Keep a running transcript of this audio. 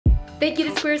Thank you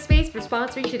to Squarespace for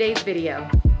sponsoring today's video.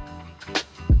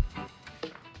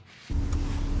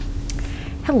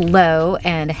 Hello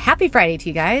and happy Friday to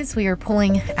you guys. We are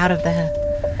pulling out of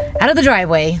the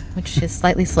driveway, which is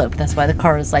slightly sloped. That's why the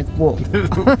car is like, whoa.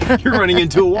 You're running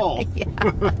into a wall.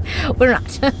 Yeah. We're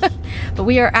not. But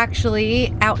we are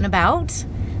actually out and about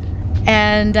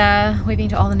and waving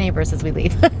to all the neighbors as we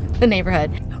leave the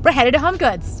neighborhood. We're headed to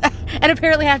HOMEGOODS. And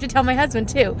apparently I have to tell my husband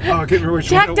too. Oh, I can't remember which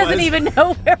Jack one it was. doesn't even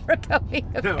know where we're going,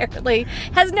 apparently.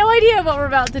 Has no idea what we're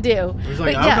about to do. I was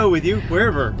like, I'll go with you,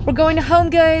 wherever. We're going to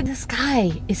HOMEGOODS. The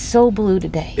sky is so blue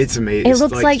today. It's amazing. It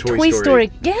looks like Toy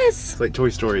Story. Yes. It's like Toy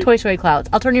Story. Toy Story clouds.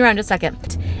 I'll turn you around in just a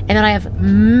second. And then I have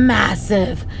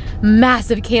massive,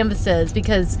 massive canvases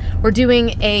because we're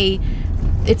doing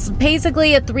it's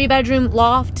basically a 3-bedroom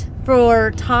loft for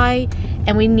Ty,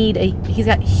 and we need he's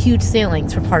got huge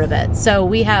ceilings for part of it. So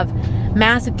we have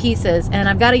massive pieces, and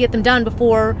I've got to get them done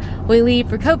before we leave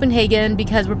for Copenhagen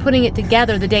because we're putting it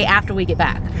together the day after we get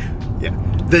back. Yeah,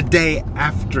 the day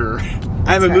after.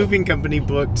 I have a moving company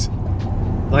booked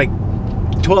like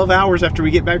 12 hours after we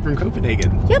get back from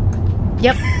Copenhagen.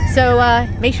 Yep. So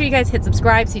make sure you guys hit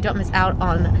subscribe so you don't miss out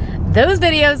on those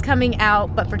videos coming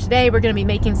out. But for today, we're going to be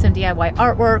making some DIY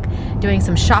artwork, doing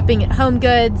some shopping at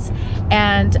HOMEGOODS,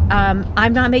 and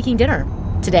I'm not making dinner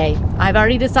today. I've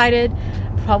already decided,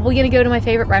 probably going to go to my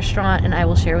favorite restaurant, and I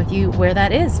will share with you where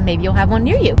that is. Maybe you'll have one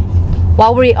near you.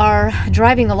 While we are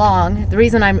driving along, the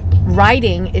reason I'm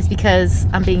riding is because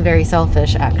I'm being very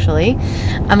selfish, actually.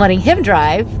 I'm letting him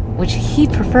drive, which he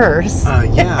prefers.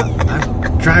 Yeah,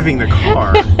 I'm driving the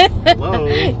car. Hello.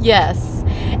 Yes.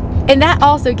 And that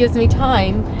also gives me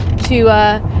time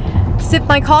to sip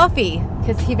my coffee,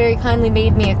 because he very kindly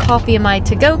made me a coffee in my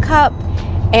to-go cup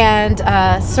and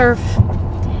surf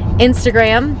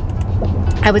Instagram.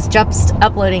 I was just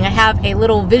uploading. I have a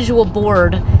little visual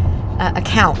board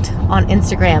account on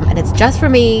Instagram, and it's just for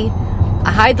me.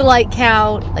 I hide the like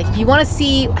count. Like, if you want to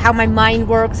see how my mind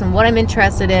works and what I'm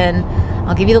interested in,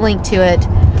 I'll give you the link to it.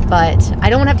 But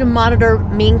I don't want to have to monitor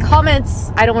mean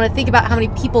comments. I don't want to think about how many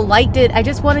people liked it. I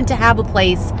just wanted to have a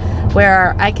place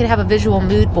where I could have a visual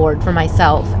mood board for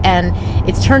myself. And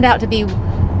it's turned out to be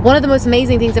one of the most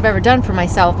amazing things I've ever done for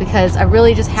myself, because I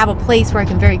really just have a place where I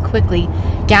can very quickly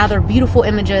gather beautiful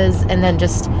images and then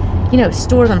just, you know,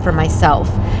 store them for myself.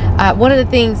 One of the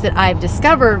things that I've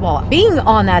discovered while being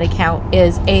on that account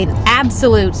is an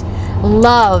absolute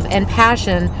love and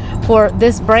passion for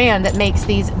this brand that makes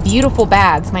these beautiful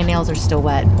bags. My nails are still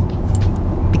wet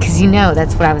because you know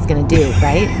that's what I was going to do,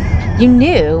 right? You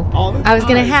knew I was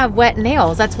going to have wet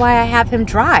nails. That's why I have him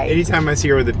dry. Anytime I see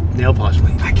her with a nail polish, I'm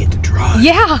like, I get to dry.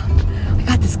 Yeah. I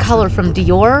got this color from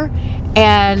Dior,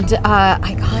 and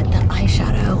I got the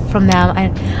eyeshadow from them.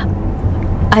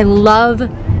 I love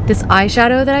this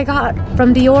eyeshadow that I got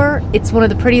from Dior. It's one of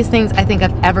the prettiest things I think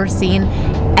I've ever seen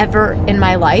ever in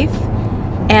my life.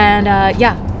 And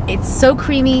yeah, it's so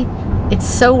creamy. It's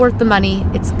so worth the money.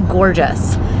 It's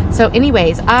gorgeous. So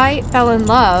anyways, I fell in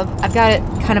love. I've got it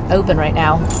kind of open right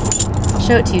now. I'll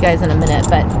show it to you guys in a minute,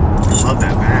 but I love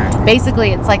that bag.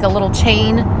 Basically, it's like a little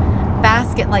chain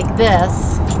basket like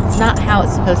this. It's not how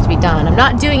it's supposed to be done. I'm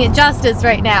not doing it justice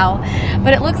right now,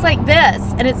 but it looks like this,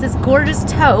 and it's this gorgeous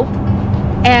taupe.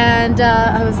 And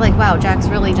I was like, wow, Jack's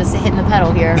really just hitting the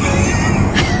pedal here.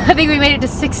 I think we made it to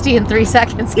 60 in 3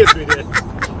 seconds. Yes, we did.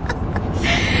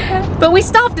 But we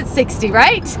stopped at 60,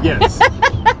 right? Yes.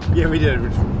 Yeah, we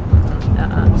did.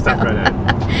 Stopped right at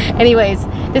it. Anyways,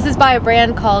 this is by a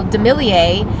brand called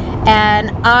Demillier,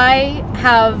 and I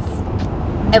have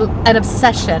an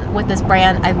obsession with this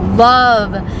brand. I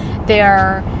love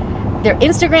their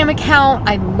Instagram account.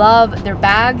 I love their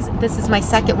bags. This is my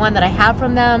second one that I have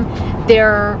from them.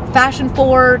 They're fashion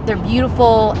forward, they're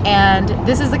beautiful, and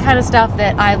this is the kind of stuff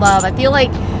that I love. I feel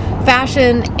like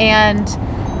fashion and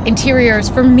interiors,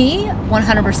 for me,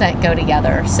 100% go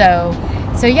together.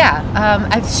 So yeah,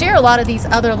 I share a lot of these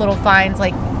other little finds,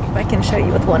 like if I can show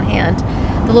you with one hand.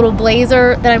 The little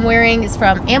blazer that I'm wearing is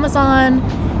from Amazon,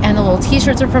 and the little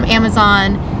t-shirts are from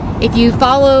Amazon. If you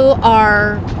follow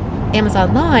our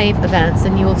Amazon Live events,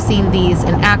 then you will have seen these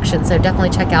in action, so definitely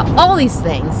check out all these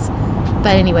things.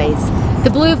 But anyways,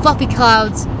 the blue fluffy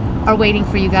clouds are waiting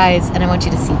for you guys, and I want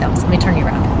you to see them, so let me turn you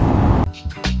around.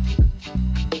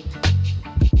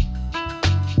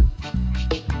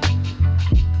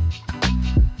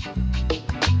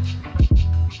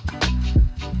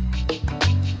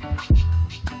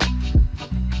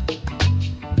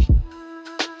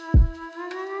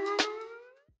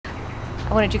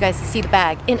 I wanted you guys to see the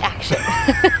bag in action.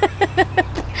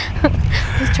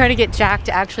 Let's trying to get Jack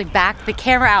to actually back the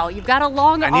camera out. You've got a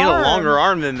long arm. I need a longer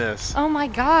arm than this. Oh my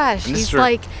gosh. He's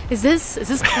like, is this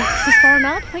far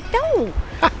enough? I'm like, no.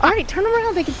 All right, turn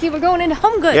around. They can see we're going into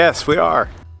HOMEGOODS. Yes, we are.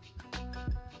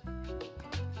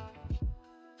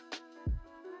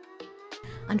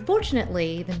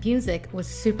 Unfortunately, the music was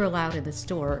super loud in the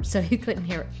store, so you couldn't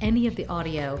hear any of the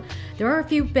audio. There are a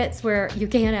few bits where you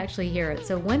can't actually hear it,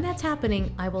 so when that's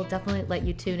happening, I will definitely let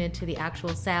you tune into the actual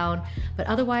sound. But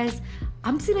otherwise,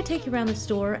 I'm just gonna take you around the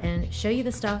store and show you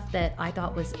the stuff that I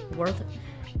thought was worth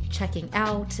checking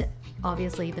out.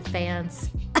 Obviously, the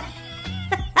fans.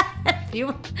 If you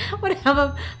want to have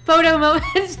a photo moment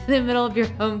in the middle of your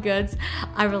HOMEGOODS,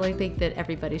 I really think that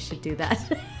everybody should do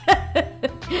that.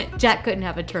 Jack couldn't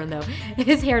have a turn though.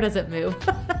 His hair doesn't move.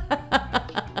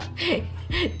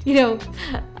 You know,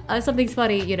 something's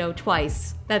funny, you know,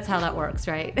 twice. That's how that works,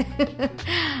 right?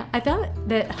 I thought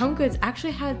that HOMEGOODS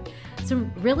actually had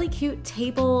some really cute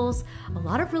tables, a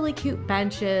lot of really cute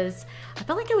benches. I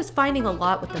felt like I was finding a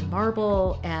lot with the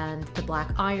marble and the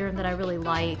black iron that I really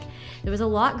like. There was a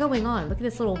lot going on. Look at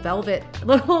this little velvet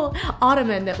little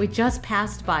ottoman that we just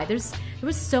passed by. There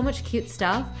was so much cute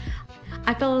stuff.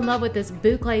 I fell in love with this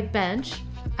boucle bench.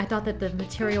 I thought that the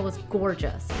material was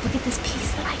gorgeous. Look at this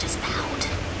piece that I just found.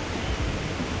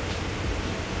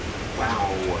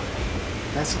 Wow,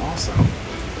 that's awesome.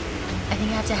 I think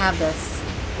I have to have this.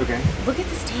 Okay. Look at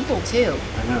this table too.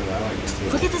 I know, I like this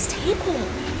table. Look at this table.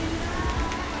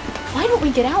 Why don't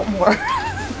we get out more?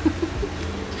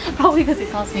 Probably because it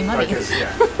costs me money.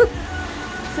 Yeah.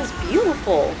 This is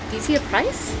beautiful. Do you see a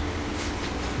price?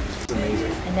 It's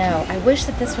amazing. I know. I wish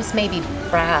that this was maybe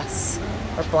brass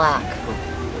or black.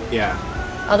 Yeah.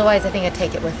 Otherwise, I think I'd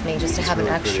take it with me just to have an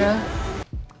extra.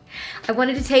 I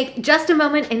wanted to take just a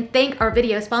moment and thank our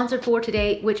video sponsor for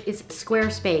today, which is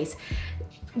Squarespace.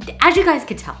 As you guys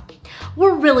can tell,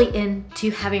 we're really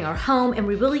into having our home, and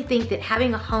we really think that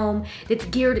having a home that's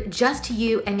geared just to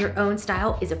you and your own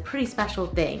style is a pretty special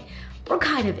thing. We're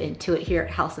kind of into it here at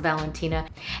House of Valentina,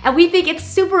 and we think it's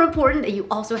super important that you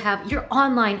also have your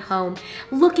online home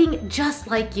looking just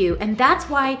like you, and that's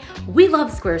why we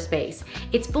love Squarespace.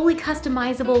 It's fully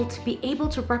customizable to be able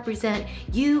to represent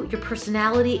you, your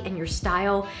personality, and your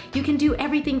style. You can do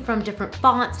everything from different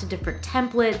fonts to different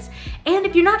templates, and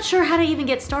if you're not sure how to even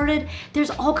get started, there's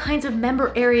all kinds of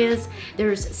member areas,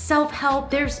 there's self-help,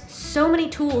 there's so many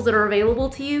tools that are available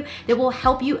to you that will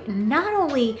help you not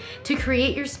only to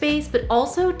create your space, but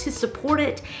also to support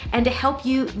it and to help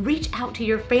you reach out to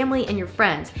your family and your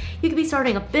friends. You could be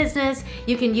starting a business,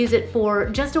 you can use it for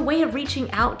just a way of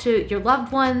reaching out to your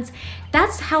loved ones.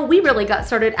 That's how we really got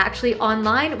started actually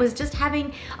online. It was just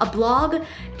having a blog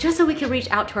just so we could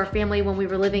reach out to our family when we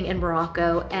were living in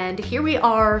Morocco. And here we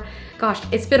are, gosh,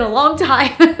 it's been a long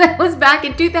time. That was back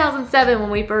in 2007 when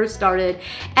we first started.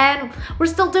 And we're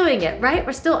still doing it, right?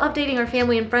 We're still updating our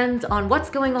family and friends on what's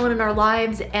going on in our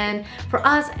lives. And for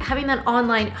us, having that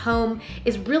online home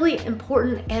is really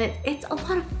important, and it's a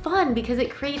lot of fun because it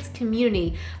creates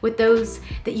community with those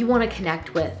that you want to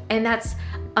connect with. And that's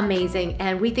amazing,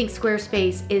 and we think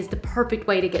Squarespace is the perfect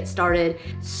way to get started.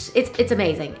 It's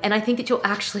amazing, and I think that you'll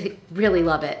actually really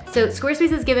love it. So Squarespace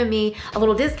has given me a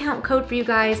little discount code for you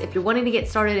guys if you're wanting to get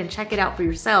started and check it out for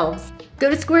yourselves. Go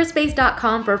to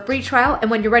squarespace.com for a free trial,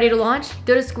 and when you're ready to launch,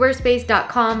 go to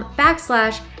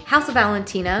squarespace.com/House of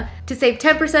Valentina to save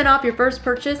 10% off your first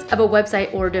purchase of a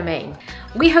website or domain.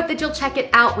 We hope that you'll check it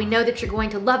out. We know that you're going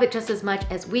to love it just as much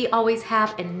as we always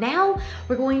have. And now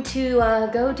we're going to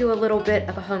go do a little bit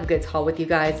of a HOMEGOODS haul with you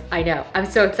guys. I know, I'm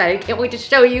so excited. Can't wait to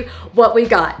show you what we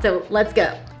got. So let's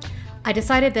go. I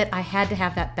decided that I had to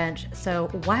have that bench. So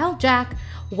while Jack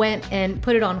went and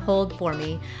put it on hold for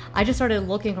me, I just started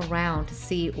looking around to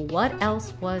see what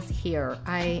else was here.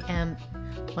 I am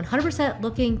 100%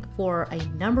 looking for a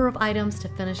number of items to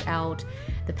finish out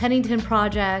the Pennington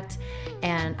project,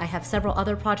 and I have several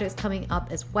other projects coming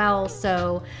up as well.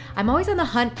 So I'm always on the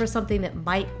hunt for something that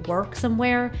might work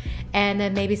somewhere, and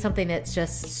then maybe something that's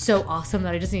just so awesome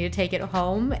that I just need to take it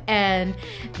home. And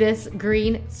this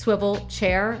green swivel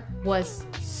chair was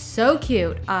so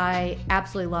cute. I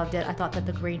absolutely loved it. I thought that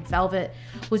the green velvet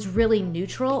was really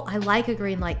neutral. I like a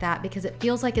green like that because it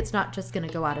feels like it's not just gonna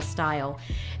go out of style.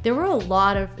 There were a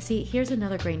lot of, see, here's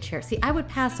another green chair. See, I would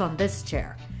pass on this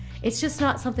chair. It's just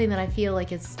not something that I feel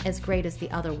like is as great as the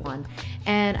other one.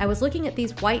 And I was looking at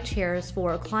these white chairs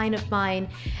for a client of mine,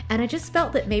 and I just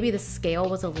felt that maybe the scale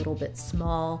was a little bit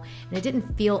small and it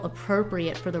didn't feel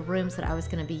appropriate for the rooms that I was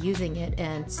going to be using it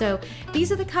in. So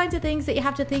these are the kinds of things that you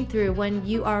have to think through when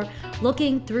you are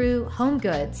looking through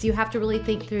HOMEGOODS. You have to really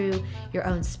think through your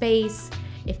own space,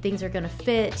 if things are gonna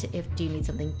fit, if do you need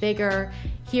something bigger.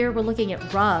 Here we're looking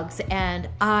at rugs, and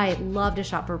I love to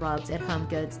shop for rugs at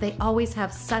HOMEGOODS. They always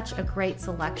have such a great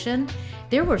selection.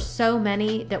 There were so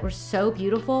many that were so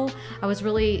beautiful. I was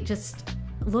really just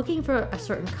looking for a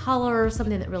certain color,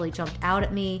 something that really jumped out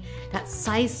at me. That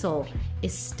sisal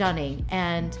is stunning,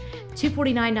 and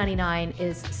 $249.99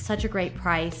 is such a great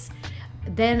price.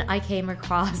 Then I came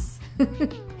across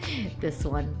this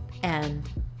one, and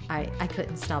I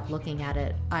couldn't stop looking at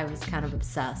it. I was kind of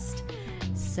obsessed.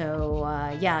 So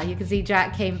yeah, you can see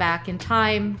Jack came back in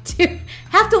time to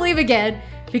have to leave again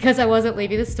because I wasn't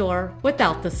leaving the store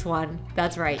without this one.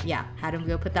 That's right, yeah, had him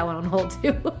go put that one on hold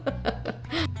too.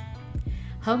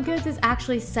 HOMEGOODS is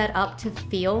actually set up to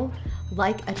feel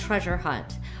like a treasure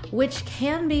hunt, which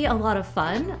can be a lot of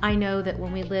fun. I know that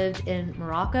when we lived in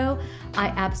Morocco, I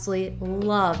absolutely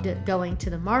loved going to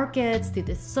the markets, through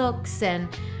the souks, and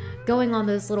going on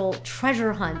those little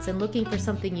treasure hunts and looking for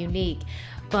something unique.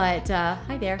 But,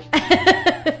 hi there.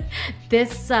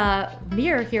 This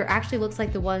mirror here actually looks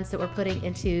like the ones that we're putting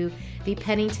into the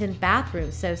Pennington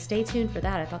bathroom, so stay tuned for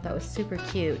that. I thought that was super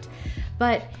cute.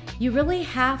 But you really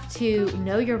have to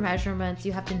know your measurements.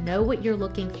 You have to know what you're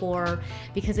looking for,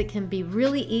 because it can be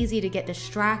really easy to get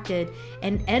distracted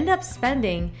and end up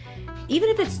spending, even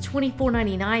if it's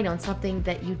 $24.99 on something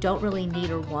that you don't really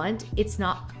need or want, it's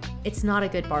not a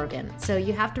good bargain. So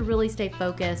you have to really stay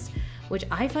focused, which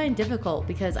I find difficult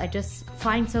because I just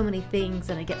find so many things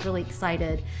and I get really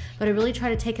excited. But I really try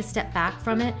to take a step back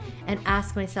from it and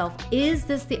ask myself, is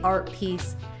this the art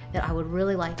piece that I would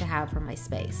really like to have for my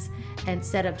space?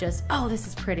 Instead of just, oh, this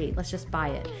is pretty, let's just buy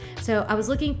it. So I was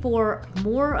looking for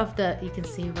more of the, you can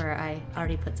see where I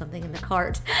already put something in the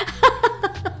cart.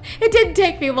 It didn't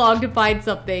take me long to find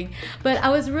something, but I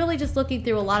was really just looking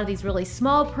through a lot of these really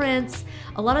small prints.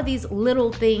 A lot of these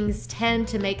little things tend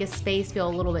to make a space feel a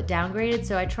little bit downgraded,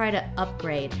 so I try to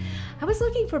upgrade. I was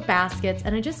looking for baskets,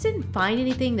 and I just didn't find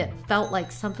anything that felt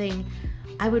like something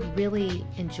I would really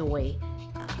enjoy.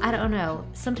 I don't know.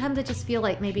 Sometimes I just feel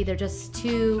like maybe they're just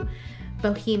too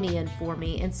bohemian for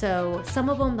me. And so some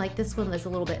of them, like this one, is a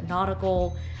little bit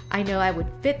nautical. I know I would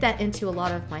fit that into a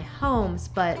lot of my homes,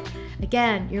 but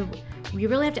again, you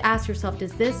really have to ask yourself,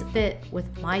 does this fit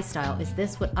with my style? Is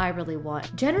this what I really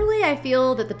want? Generally, I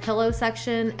feel that the pillow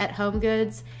section at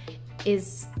HOMEGOODS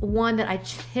is one that I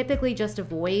typically just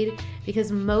avoid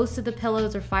because most of the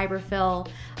pillows are fiberfill.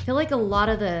 I feel like a lot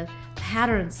of the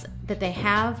patterns that they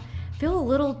have feel a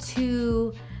little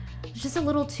too, just a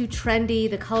little too trendy.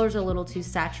 The colors are a little too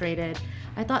saturated.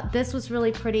 I thought this was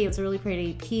really pretty. It was a really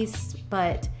pretty piece,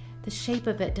 but the shape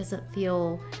of it doesn't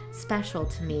feel special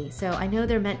to me. So I know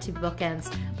they're meant to be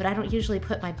bookends, but I don't usually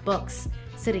put my books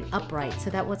sitting upright,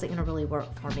 so that wasn't gonna really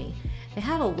work for me. They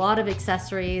have a lot of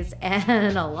accessories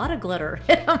and a lot of glitter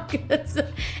at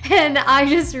HOMEGOODS, and I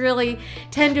just really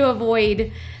tend to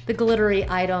avoid the glittery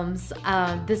items.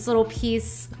 This little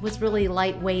piece was really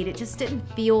lightweight. It just didn't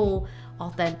feel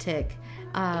authentic.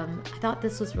 I thought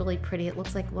this was really pretty. It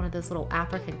looks like one of those little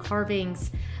African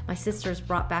carvings. My sister's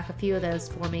brought back a few of those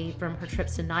for me from her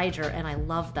trips to Niger, and I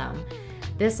love them.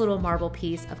 This little marble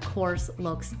piece, of course,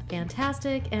 looks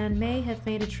fantastic and may have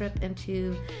made a trip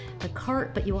into the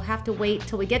cart, but you will have to wait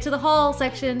till we get to the haul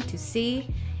section to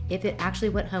see if it actually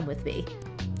went home with me.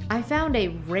 I found a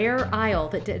rare aisle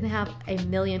that didn't have 1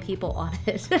 million people on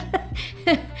it.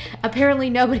 Apparently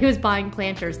nobody was buying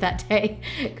planters that day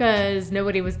because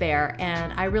nobody was there,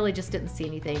 and I really just didn't see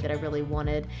anything that I really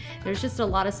wanted. There's just a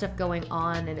lot of stuff going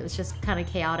on and it was just kind of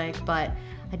chaotic, but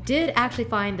I did actually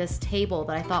find this table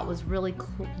that I thought was really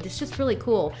cool. It's just really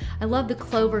cool. I love the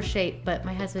clover shape, but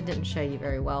my husband didn't show you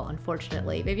very well,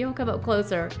 unfortunately. Maybe he'll come up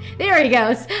closer. There he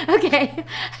goes. Okay.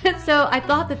 So I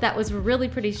thought that that was a really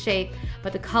pretty shape,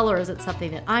 but the color isn't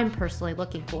something that I'm personally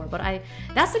looking for. But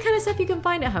that's the kind of stuff you can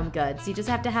find at HOMEGOODS. You just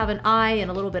have to have an eye and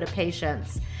a little bit of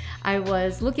patience. I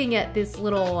was looking at this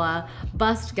little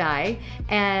bust guy,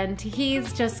 and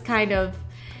he's just kind of,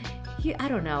 I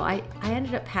don't know, I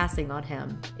ended up passing on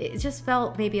him. It just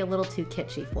felt maybe a little too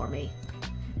kitschy for me.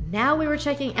 Now we were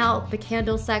checking out the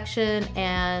candle section,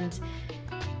 and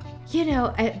you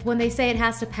know, when they say it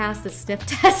has to pass the sniff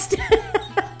test,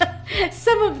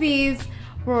 some of these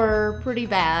were pretty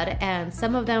bad and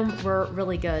some of them were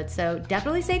really good. So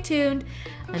definitely stay tuned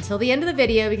until the end of the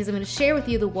video because I'm going to share with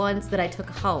you the ones that I took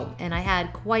home, and I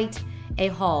had quite a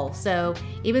haul. So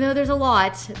even though there's a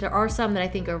lot, there are some that I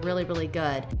think are really, really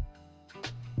good.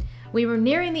 We were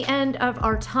nearing the end of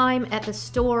our time at the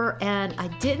store, and I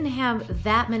didn't have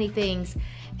that many things,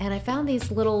 and I found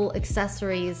these little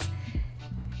accessories.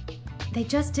 They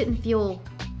just didn't feel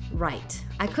right.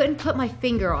 I couldn't put my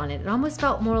finger on it. It almost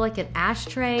felt more like an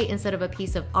ashtray instead of a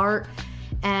piece of art.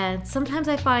 And sometimes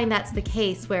I find that's the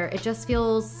case where it just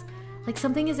feels like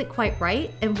something isn't quite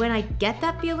right. And when I get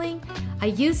that feeling, I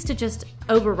used to just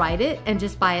override it and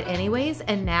just buy it anyways.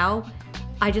 And now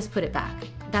I just put it back.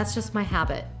 That's just my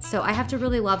habit. So I have to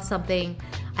really love something.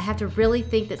 I have to really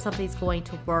think that something's going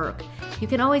to work. You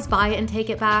can always buy it and take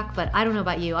it back, but I don't know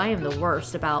about you. I am the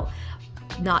worst about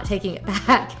not taking it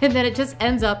back, and then it just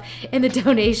ends up in the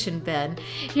donation bin.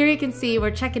 Here you can see we're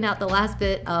checking out the last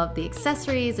bit of the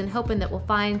accessories and hoping that we'll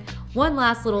find one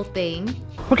last little thing.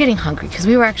 We're getting hungry because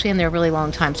we were actually in there a really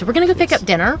long time. So we're gonna go pick up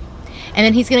dinner, and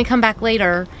then he's gonna come back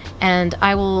later, and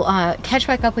I will catch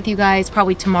back up with you guys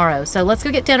probably tomorrow. So let's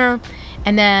go get dinner,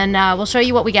 and then we'll show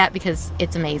you what we get because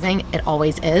it's amazing. It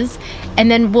always is.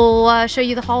 And then we'll show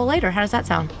you the haul later. How does that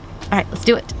sound? All right, let's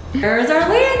do it. There's our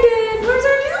Landon. Where's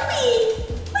our Louie?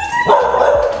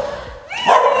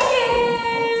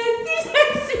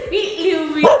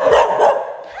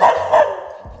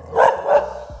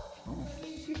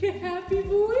 Happy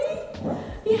boy?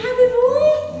 You happy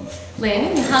boy?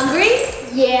 Landon, you hungry?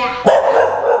 Yeah.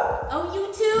 Oh,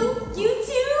 you too? You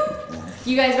too?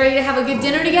 You guys ready to have a good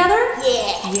dinner together?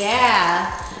 Yeah.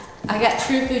 Yeah. I got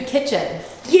True Food Kitchen.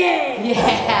 Yeah.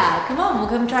 Yeah. Come on, we'll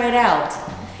come try it out.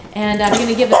 And I'm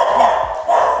gonna give a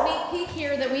sneak peek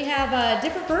here that we have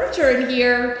different furniture in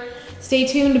here. Stay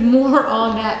tuned, more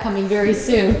on that coming very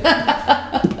soon.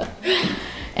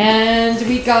 And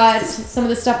we got, some of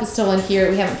the stuff is still in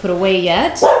here we haven't put away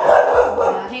yet.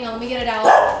 Hang on, let me get it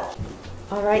out.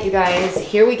 All right, you guys,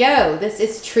 here we go. This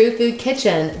is True Food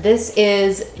Kitchen. This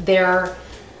is their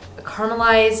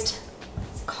caramelized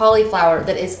cauliflower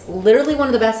that is literally one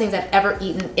of the best things I've ever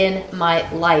eaten in my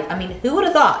life. I mean, who would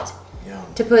have thought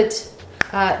to put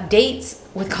dates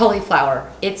with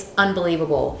cauliflower? It's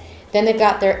unbelievable. Then they've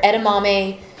got their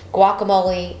edamame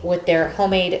guacamole with their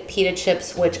homemade pita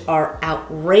chips, which are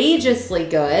outrageously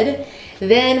good.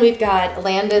 Then we've got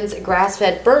Landon's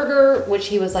grass-fed burger, which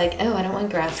he was like, oh, I don't want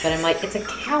grass-fed. I'm like, it's a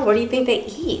cow. What do you think they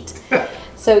eat?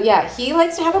 So yeah, he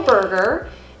likes to have a burger.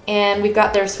 And we've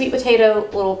got their sweet potato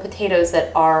little potatoes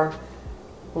that are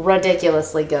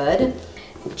ridiculously good.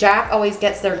 Jack always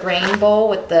gets their grain bowl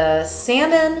with the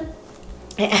salmon.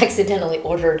 I accidentally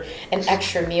ordered an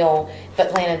extra meal,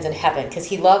 but Landon's in heaven because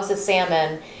he loves the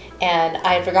salmon, and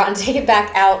I had forgotten to take it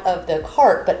back out of the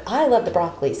cart, but I love the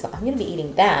broccoli, so I'm going to be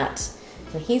eating that,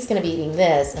 and he's going to be eating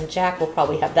this, and Jack will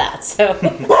probably have that, so.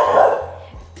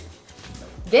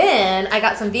 Then I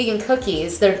got some vegan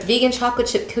cookies. They're vegan chocolate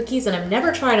chip cookies, and I've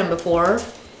never tried them before,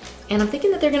 and I'm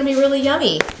thinking that they're going to be really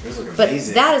yummy. Those look but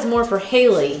amazing. That is more for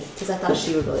Haley, because I thought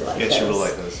she would really like those. Yeah, she will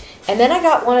like those. And then I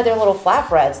got one of their little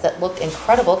flatbreads that looked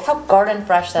incredible. Look how garden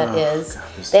fresh that is.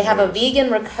 God, they have a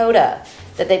vegan ricotta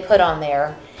that they put on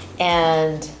there,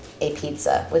 and a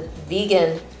pizza with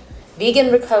vegan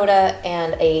ricotta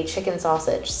and a chicken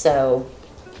sausage. So,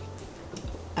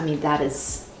 I mean, that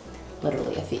is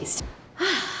literally a feast.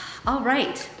 All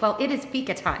right, well, it is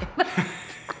fika time.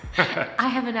 I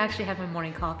haven't actually had my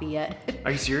morning coffee yet.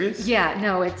 Are you serious? Yeah,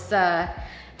 no, it's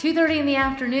 2:30 in the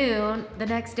afternoon the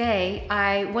next day.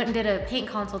 I went and did a paint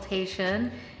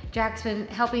consultation. Jack's been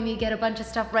helping me get a bunch of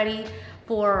stuff ready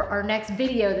for our next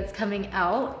video that's coming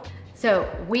out. So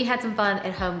we had some fun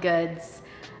at HOMEGOODS.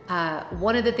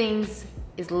 One of the things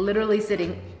is literally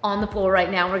sitting on the floor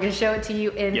right now. We're gonna show it to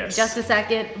you in just a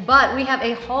second, but we have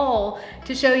a haul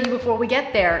to show you before we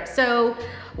get there. So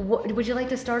would you like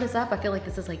to start us up? I feel like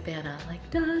this is like Vanna, like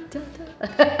da da da.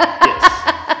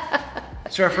 Yes.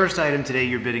 So our first item today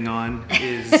you're bidding on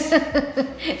is...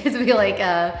 It's be like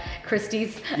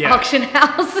Christie's auction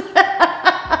house.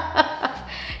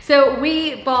 So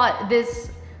we bought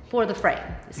this for the frame.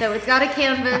 So it's got a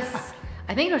canvas.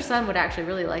 I think our son would actually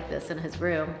really like this in his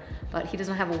room, but he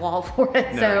doesn't have a wall for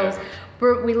it. No,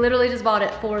 so we literally just bought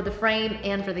it for the frame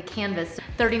and for the canvas.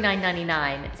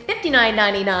 $39.99. It's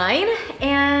 $59.99,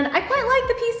 and I quite like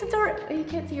the piece. It's alright. Oh, you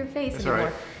can't see your face anymore.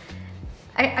 Right.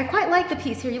 I quite like the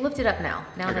piece. Here, you lift it up now.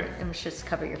 Now that I'm just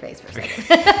cover your face for a second.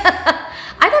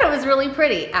 I thought it was really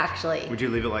pretty, actually. Would you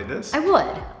leave it like this? I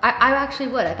would. I actually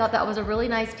would. I thought that was a really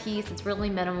nice piece. It's really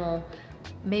minimal.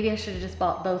 Maybe I should have just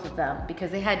bought both of them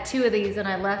because they had two of these and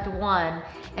I left one,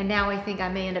 and now I think I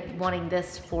may end up wanting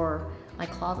this for my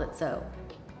closet, so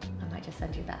I might just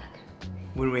send you back.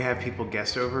 When we have people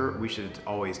guest over, we should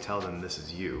always tell them this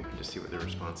is you and just see what their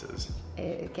response is.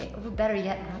 Okay, or better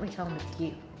yet, why don't we tell them it's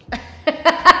you?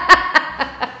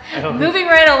 Moving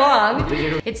right along.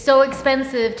 It's so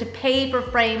expensive to pay for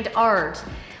framed art.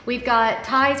 We've got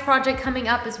Ty's project coming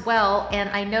up as well, and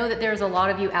I know that there's a lot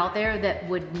of you out there that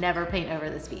would never paint over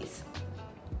this piece.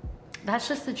 That's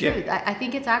just the truth. Yeah. I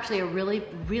think it's actually a really,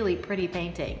 really pretty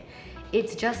painting.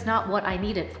 It's just not what I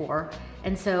need it for,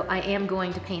 and so I am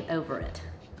going to paint over it,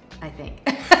 I think.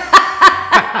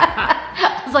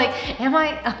 I was like, am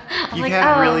I?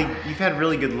 You've had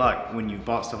really good luck when you've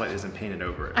bought stuff like this and painted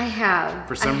over it. I have.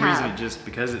 For some reason,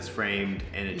 because it's framed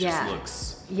and it just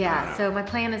looks. Yeah. So my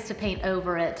plan is to paint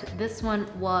over it. This one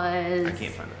was. I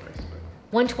can't find the price.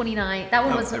 $129. That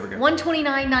one was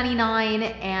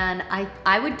 $129.99, and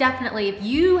I would definitely, if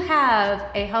you have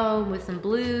a home with some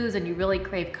blues and you really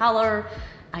crave color,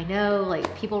 I know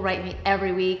like people write me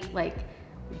every week like,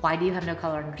 why do you have no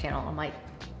color on your channel? I'm like,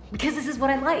 because this is what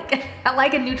I like. I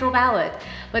like a neutral palette.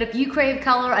 But if you crave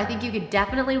color, I think you could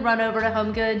definitely run over to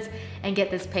HOMEGOODS and get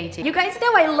this painting. You guys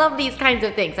know I love these kinds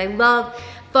of things. I love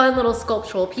fun little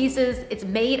sculptural pieces. It's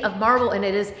made of marble and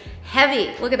it is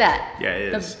heavy. Look at that. Yeah,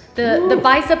 it is. The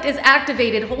bicep is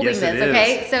activated holding yes, this,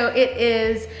 okay? So it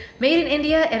is made in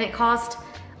India and it cost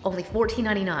only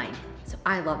 $14.99. So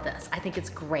I love this. I think it's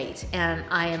great. And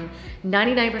I am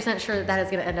 99% sure that is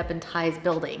gonna end up in Ty's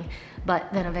building, but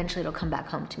then eventually it'll come back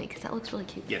home to me because that looks really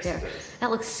cute right there. It does.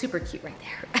 That looks super cute right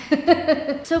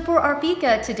there. So for our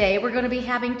fika today, we're gonna be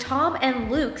having Tom and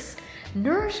Luke's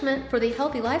Nourishment for the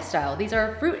Healthy Lifestyle. These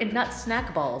are fruit and nut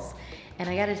snack balls. And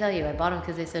I gotta tell you, I bought them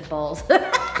because they said balls.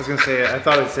 I was gonna say, I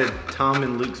thought it said Tom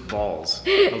and Luke's balls.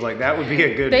 I was like, that would be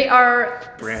a good They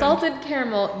are brand. Salted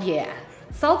caramel,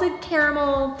 salted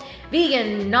caramel,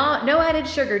 vegan, no added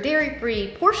sugar,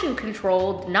 dairy-free, portion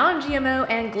controlled, non-GMO,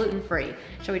 and gluten-free.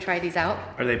 Shall we try these out?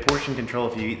 Are they portion control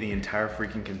if you eat the entire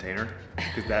freaking container?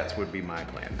 Because that would be my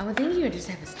plan. I would think you would just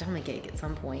have a stomachache at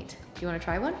some point. Do you wanna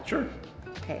try one? Sure.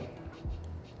 Okay.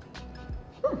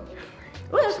 Ooh,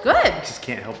 that's good. Just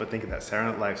can't help but think of that Saturday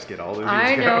Night Live skit all those years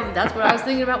I ago. know, that's what I was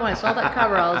thinking about when I saw that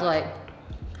cover. I was like,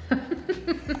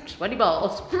 sweaty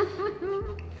balls.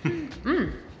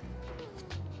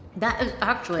 That is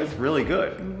actually That's really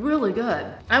good. really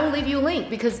good. I will leave you a link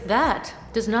because that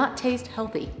does not taste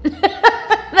healthy.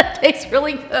 That tastes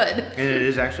really good. And it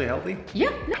is actually healthy?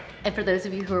 Yeah. And for those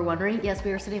of you who are wondering, yes,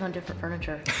 we are sitting on different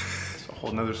furniture. It's a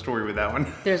whole nother story with that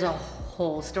one. There's a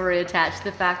whole story attached to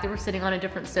the fact that we're sitting on a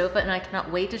different sofa, and I cannot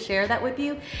wait to share that with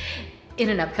you in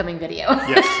an upcoming video.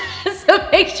 Yes. So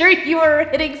make sure you are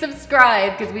hitting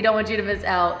subscribe because we don't want you to miss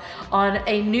out on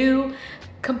a new,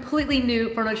 completely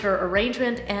new furniture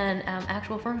arrangement and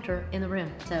actual furniture in the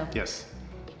room. So Yes.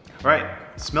 All right,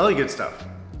 smelly good stuff.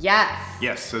 yes.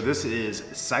 Yes, so this is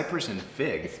cypress and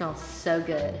fig. It smells so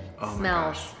good. Oh my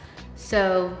Smells gosh.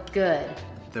 so good.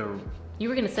 The You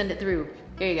were gonna send it through.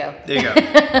 There you go. There you go.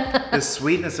 The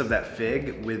sweetness of that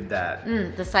fig with that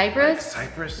The cypress? like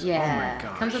cypress. Yeah. Oh my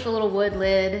gosh. Comes with a little wood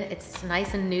lid. It's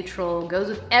nice and neutral. Goes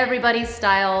with everybody's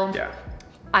style. Yeah.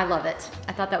 I love it.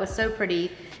 I thought that was so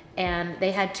pretty. And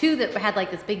they had two that had like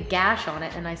this big gash on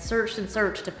it, and I searched and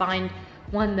searched to find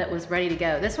one that was ready to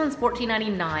go. This one's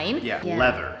 $14.99. Yeah,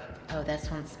 leather. Oh,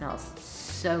 this one smells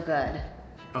so good.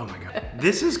 Oh my god.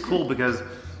 This is cool because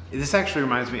this actually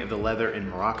reminds me of the leather in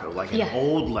Morocco, like an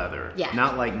old leather. Yeah.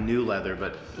 Not like new leather,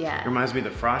 but Yeah. it reminds me of the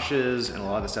froshes and a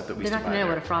lot of the stuff that we They're used not to buy gonna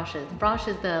know there. what a frosh is. Frosh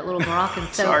is the little Moroccan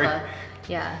sofa. Sorry.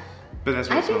 Yeah. But that's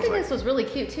what I it do smells think like. this was really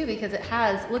cute too because it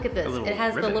has, look at this, little it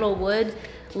has ribbon. the little wood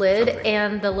lid Something.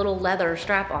 and the little leather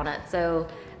strap on it. So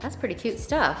that's pretty cute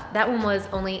stuff. That one was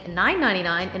only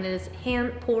 $9.99 and it is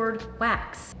hand poured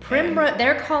wax. Primrose,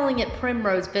 they're calling it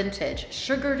Primrose Vintage.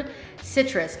 Sugared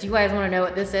citrus. Do you guys want to know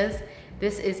what this is?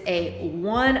 This is a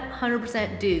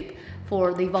 100% dupe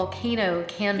for the volcano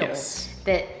candle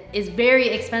that is very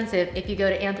expensive if you go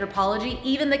to Anthropology.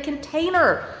 Even the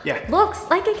container looks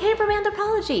like it came from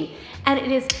Anthropology. And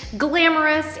it is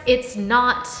glamorous. It's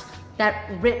not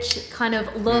that rich kind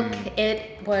of look.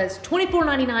 It was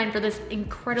 $24.99 for this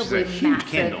incredibly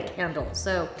massive candle.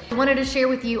 So I wanted to share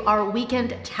with you our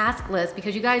weekend task list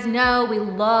because you guys know we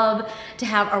love to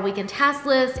have our weekend task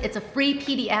list. It's a free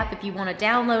PDF if you want to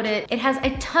download it. It has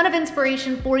a ton of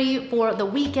inspiration for you for the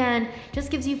weekend.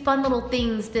 Just gives you fun little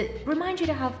things that remind you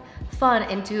to have fun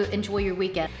and to enjoy your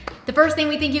weekend. The first thing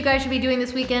we think you guys should be doing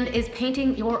this weekend is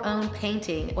painting your own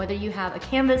painting. Whether you have a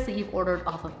canvas that you've ordered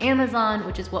off of Amazon,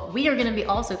 which is what we are gonna be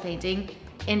also painting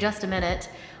in just a minute,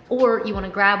 or you wanna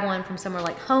grab one from somewhere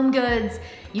like HOMEGOODS.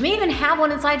 You may even have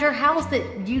one inside your house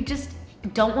that you just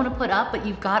don't wanna put up, but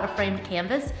you've got a framed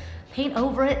canvas. paint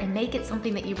over it and make it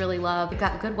something that you really love. You've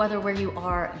got good weather where you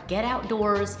are, get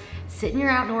outdoors, sit in your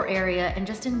outdoor area and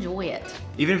just enjoy it.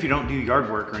 Even if you don't do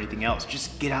yard work or anything else,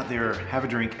 just get out there, have a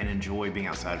drink, and enjoy being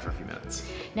outside for a few minutes.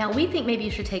 Now we think maybe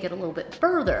you should take it a little bit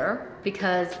further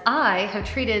because I have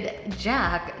treated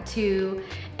Jack to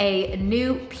a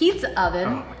new pizza oven.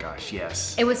 Oh my gosh,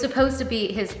 yes. It was supposed to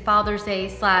be his Father's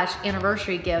Day /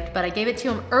 anniversary gift, but I gave it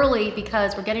to him early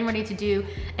because we're getting ready to do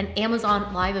an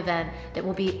Amazon live event that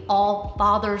will be all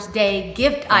Father's Day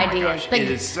gift ideas. My gosh, it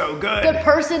is so good. The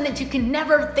person that you can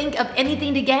never think of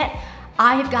anything to get,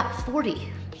 I have got 40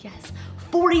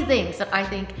 things that I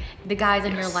think the guys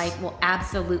in your life will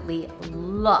absolutely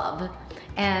love.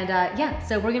 And yeah,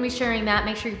 so we're gonna be sharing that.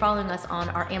 Make sure you're following us on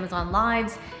our Amazon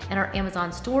Lives and our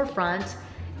Amazon storefront.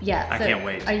 Yeah, I can't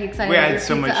wait. Are you excited about your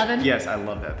pizza oven? Yes, I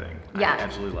love that thing. Yeah. I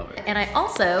absolutely love it. And I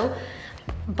also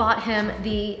bought him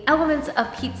the Elements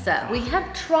of Pizza. We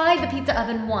have tried the pizza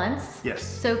oven once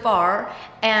so far,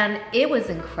 and it was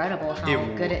incredible how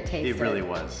good it tasted. It really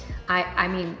was. I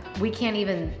mean, we can't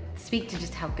even speak to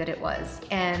just how good it was.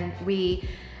 And we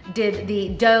did the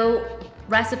dough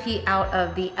recipe out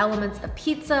of the Elements of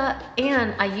Pizza,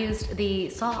 and I used the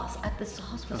sauce. The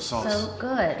sauce was so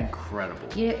good. Incredible.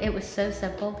 Yeah, it was so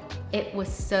simple. It was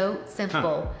so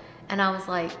simple. And I was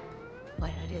like, why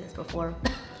did I do this before?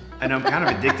 And I'm kind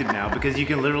of addicted now because you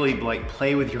can literally like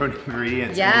play with your own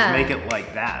ingredients and just make it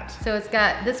like that. So it's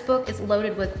got, this book is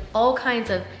loaded with all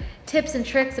kinds of tips and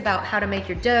tricks about how to make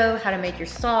your dough, how to make your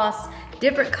sauce,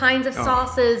 different kinds of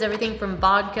sauces, everything from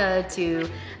vodka to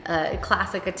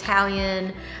classic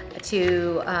Italian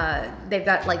to, they've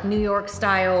got like New York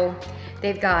style.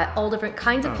 They've got all different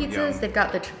kinds of pizzas. They've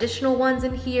got the traditional ones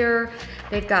in here.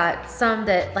 They've got some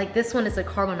that, like this one is a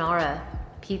carbonara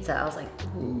pizza. I was like,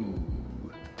 ooh,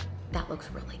 that looks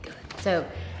really good. So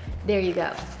there you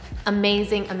go.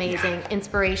 Amazing, amazing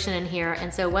inspiration in here.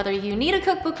 And so whether you need a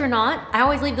cookbook or not, I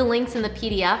always leave the links in the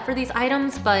PDF for these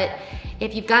items, but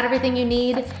if you've got everything you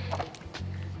need,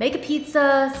 make a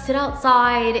pizza, sit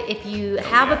outside. If you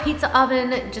have a pizza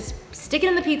oven, just stick it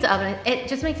in the pizza oven. It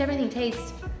just makes everything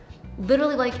taste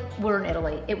literally like we're in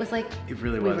Italy. It was like it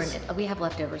really was. We have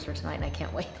leftovers for tonight and I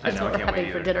can't wait. That's what we're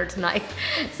having for dinner tonight.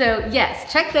 So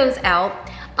yes, check those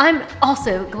out. I'm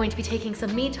also going to be taking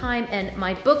some me time, and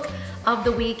my book of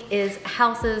the week is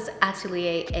Houses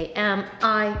Atelier AM.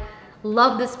 I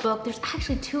love this book. There's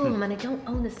actually 2 of them and I don't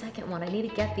own the second one. I need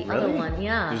to get the other one.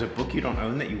 Yeah. There's a book you don't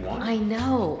own that you want? I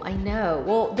know.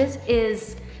 Well, this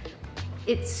is,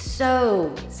 it's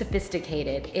so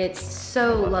sophisticated. It's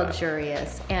so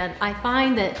luxurious. And I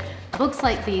find that books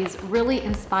like these really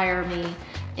inspire me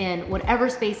in whatever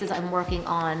spaces I'm working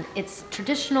on. It's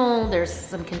traditional, there's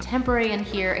some contemporary in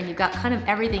here, and you've got kind of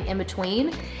everything in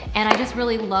between. And I just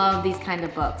really love these kind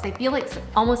of books. They feel like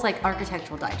almost like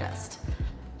Architectural Digest.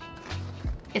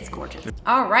 It's gorgeous.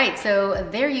 All right, so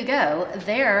there you go.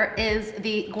 There is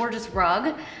the gorgeous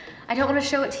rug. I don't want to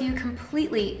show it to you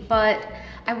completely, but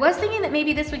I was thinking that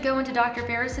maybe this would go into Dr.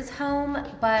 Ferris's home,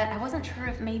 but I wasn't sure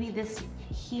if maybe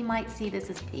he might see this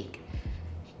as pink.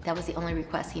 That was the only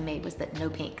request he made, was that no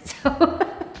pink. So,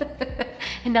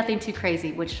 and nothing too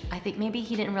crazy, which I think maybe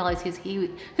he didn't realize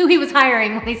who he was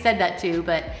hiring when he said that to,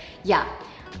 but yeah.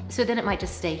 So then it might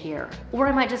just stay here. Or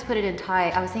I might just put it in Ty.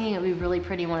 I was thinking it would be really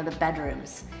pretty in one of the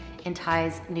bedrooms in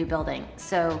Ty's new building.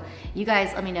 So you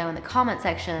guys let me know in the comment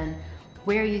section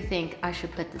where you think I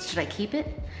should put this. Should I keep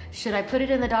it? Should I put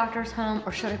it in the doctor's home,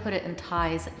 or should I put it in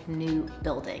Ty's new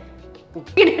building? We're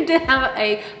gonna have to have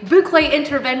a boucle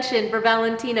intervention for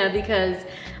Valentina because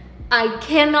I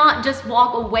cannot just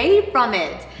walk away from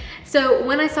it. So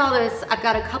when I saw this, I've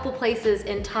got a couple places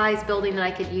in Ty's building that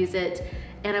I could use it.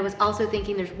 And I was also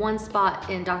thinking there's one spot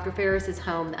in Dr. Ferris's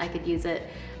home that I could use it,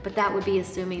 but that would be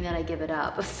assuming that I give it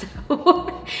up. So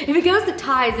if it goes to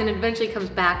Ty's, and eventually comes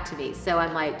back to me. So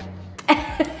I'm like,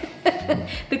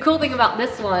 the cool thing about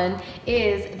this one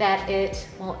is that it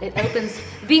opens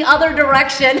the other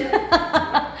direction.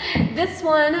 This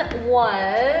one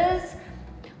was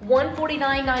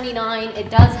 $149.99. It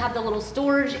does have the little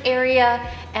storage area,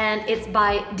 and it's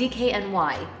by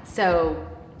DKNY. So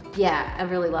yeah, I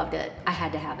really loved it. I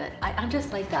had to have it. I'm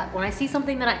just like that. When I see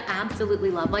something that I absolutely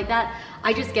love like that,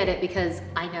 I just get it because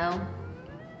I know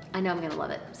I'm gonna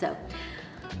love it. So,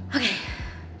 okay,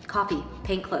 coffee,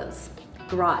 paint clothes,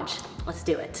 garage, let's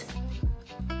do it.